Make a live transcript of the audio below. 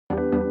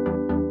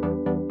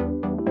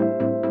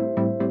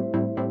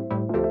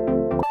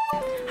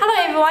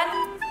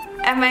everyone,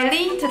 I'm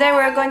Ellie. Today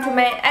we're going to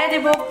make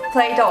edible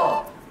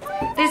Play-Doh.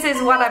 This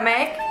is what I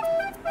make.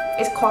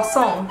 It's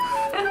croissant.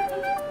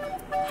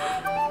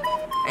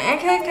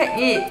 Okay, can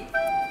eat.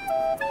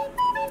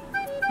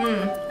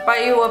 But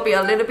it will be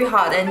a little bit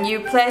hard, and you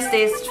place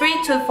this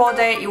 3 to 4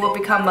 days, it will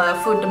become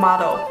a food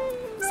model.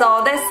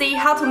 So let's see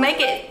how to make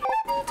it.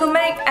 To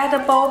make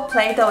edible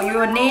Play-Doh, you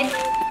will need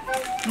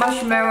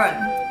marshmallow,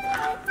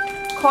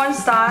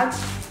 cornstarch,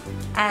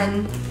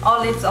 and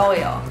olive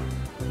oil.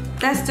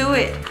 Let's do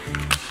it.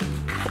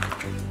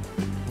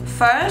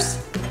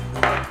 First,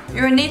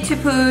 you need to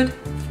put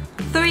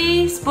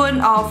 3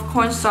 spoons of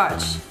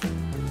cornstarch.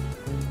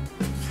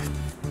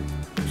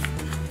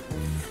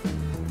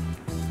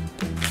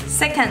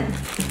 Second,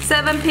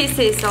 7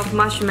 pieces of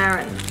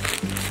marshmallow.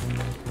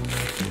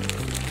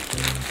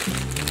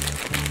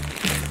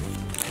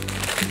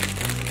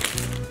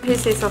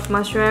 Pieces of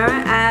marshmallow,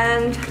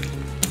 and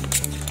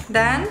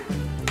then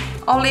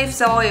olive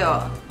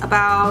oil,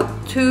 about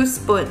 2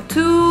 spoons,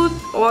 2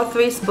 or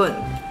 3 spoons.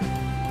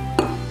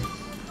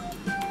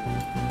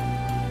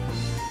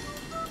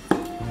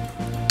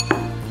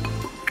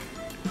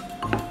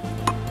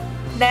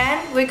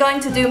 Then we're going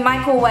to do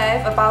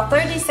microwave about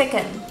 30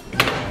 seconds.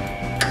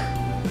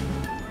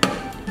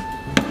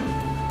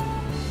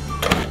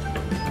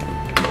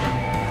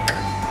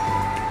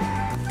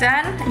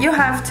 Then you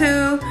have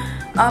to,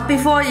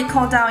 before it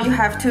cools down, you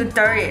have to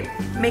stir it,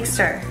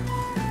 mixture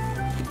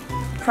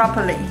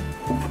properly.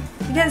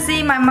 You can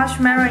see my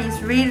marshmallow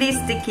is really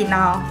sticky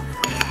now.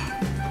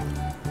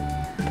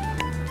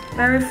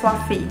 Very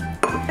fluffy.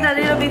 Add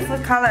a little bit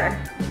food color.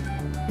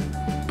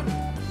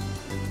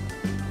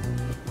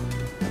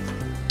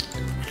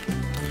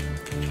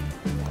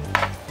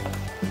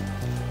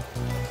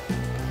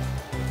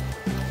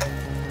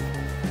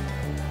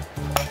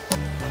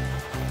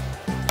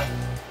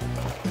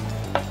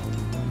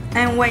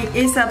 And when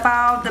it's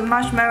about the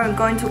marshmallow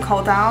going to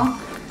cool down,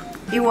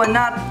 it will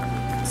not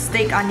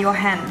stick on your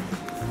hand.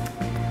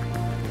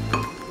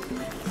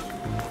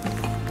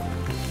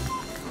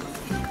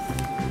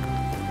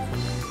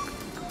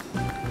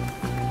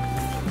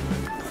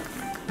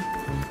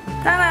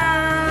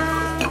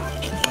 Ta-da!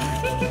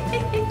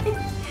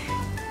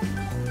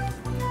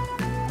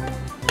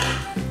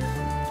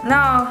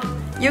 Now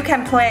you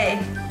can play.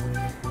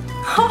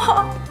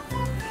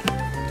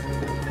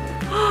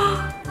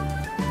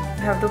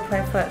 You have to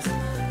play first.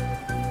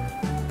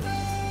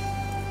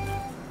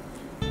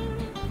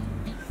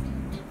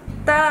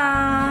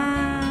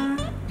 Ta-da!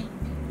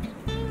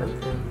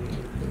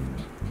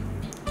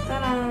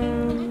 Ta-da!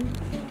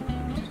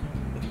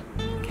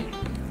 Okay.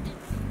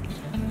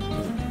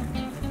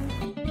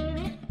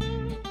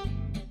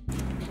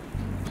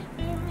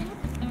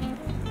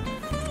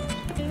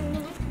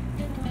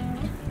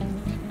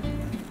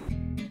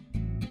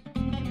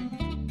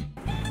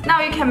 Now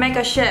you can make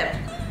a shape.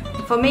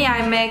 For me,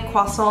 I make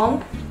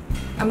croissant.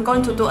 I'm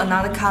going to do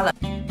another color.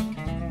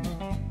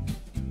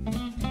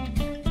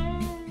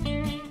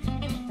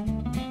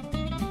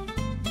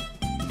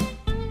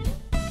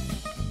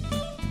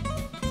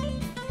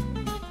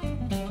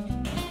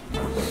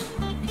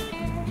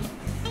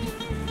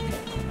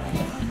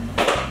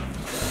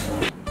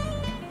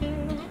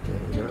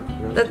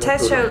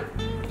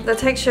 The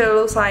texture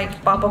looks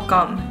like bubble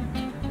gum.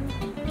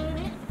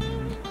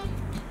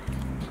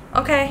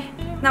 Okay.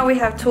 Now we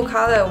have 2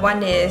 colors.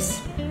 One is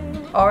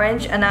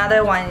orange,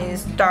 another one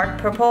is dark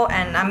purple,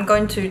 and I'm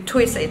going to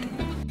twist it.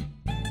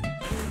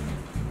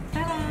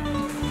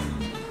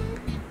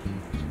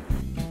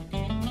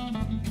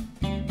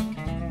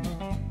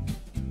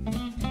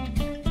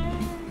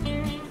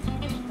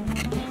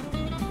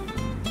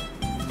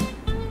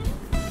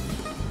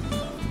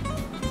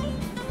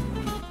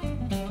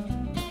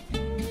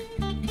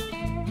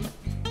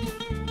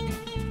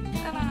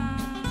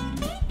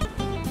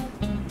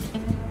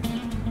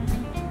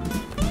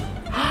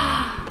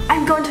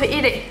 I'm going to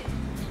eat it.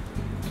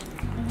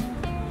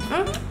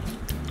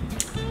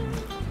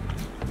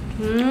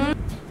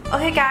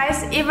 Okay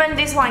guys, even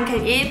this one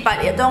can eat,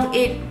 but you don't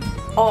eat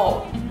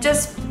all.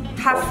 Just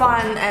have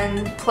fun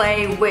and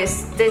play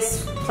with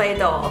this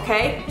Play-Doh,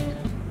 okay?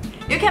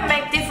 You can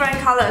make different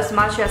colors as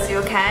much as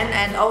you can,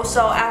 and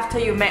also after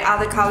you make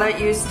other color,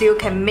 you still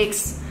can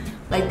mix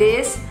like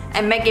this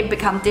and make it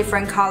become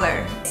different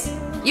color.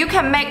 You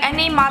can make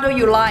any model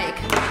you like.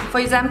 For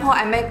example,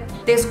 I make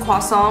this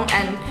croissant,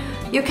 and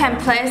you can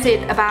place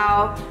it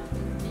about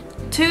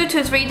 2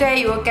 to 3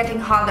 days. You are getting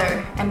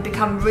hotter and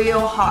become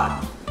real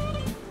hot.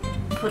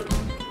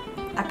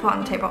 I put on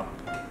the table.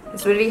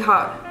 It's really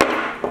hot,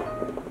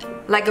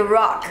 like a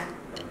rock.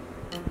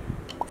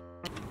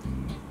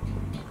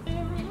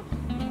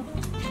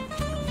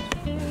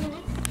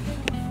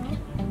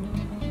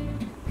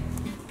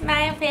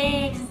 My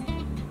face.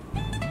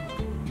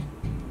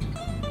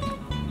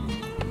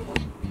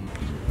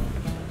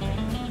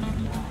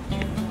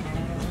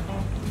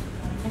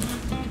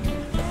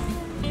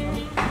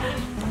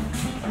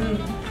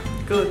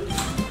 Good. This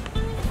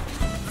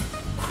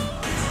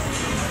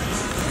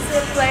is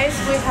the place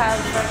we have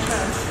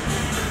breakfast.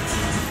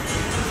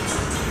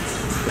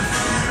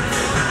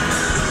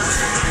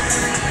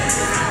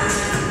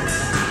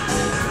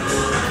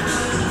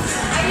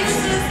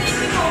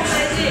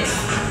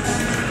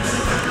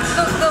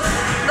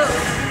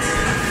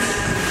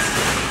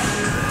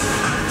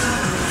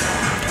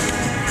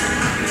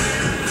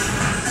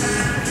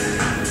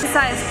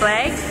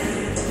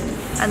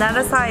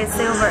 Another side is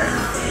silver.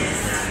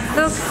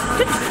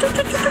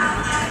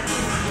 Look.